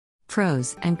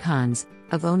Pros and cons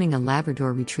of owning a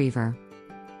Labrador Retriever.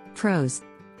 Pros: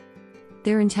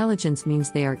 their intelligence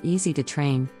means they are easy to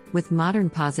train, with modern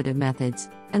positive methods,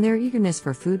 and their eagerness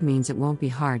for food means it won't be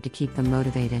hard to keep them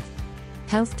motivated.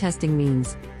 Health testing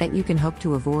means that you can hope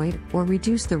to avoid or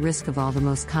reduce the risk of all the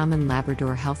most common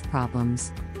Labrador health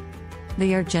problems.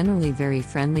 They are generally very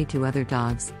friendly to other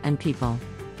dogs and people.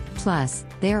 Plus,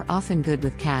 they are often good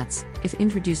with cats, if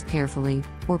introduced carefully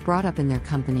or brought up in their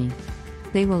company.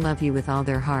 They will love you with all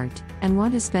their heart and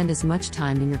want to spend as much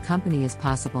time in your company as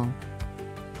possible.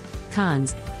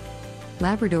 Cons: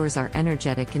 Labradors are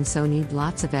energetic and so need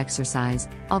lots of exercise,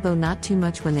 although not too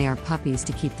much when they are puppies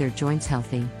to keep their joints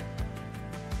healthy.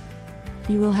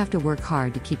 You will have to work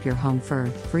hard to keep your home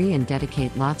fur-free and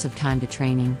dedicate lots of time to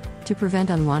training, to prevent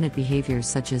unwanted behaviors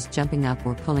such as jumping up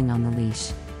or pulling on the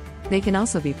leash. They can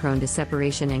also be prone to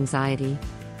separation anxiety.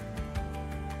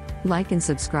 Like and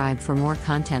subscribe for more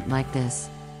content like this.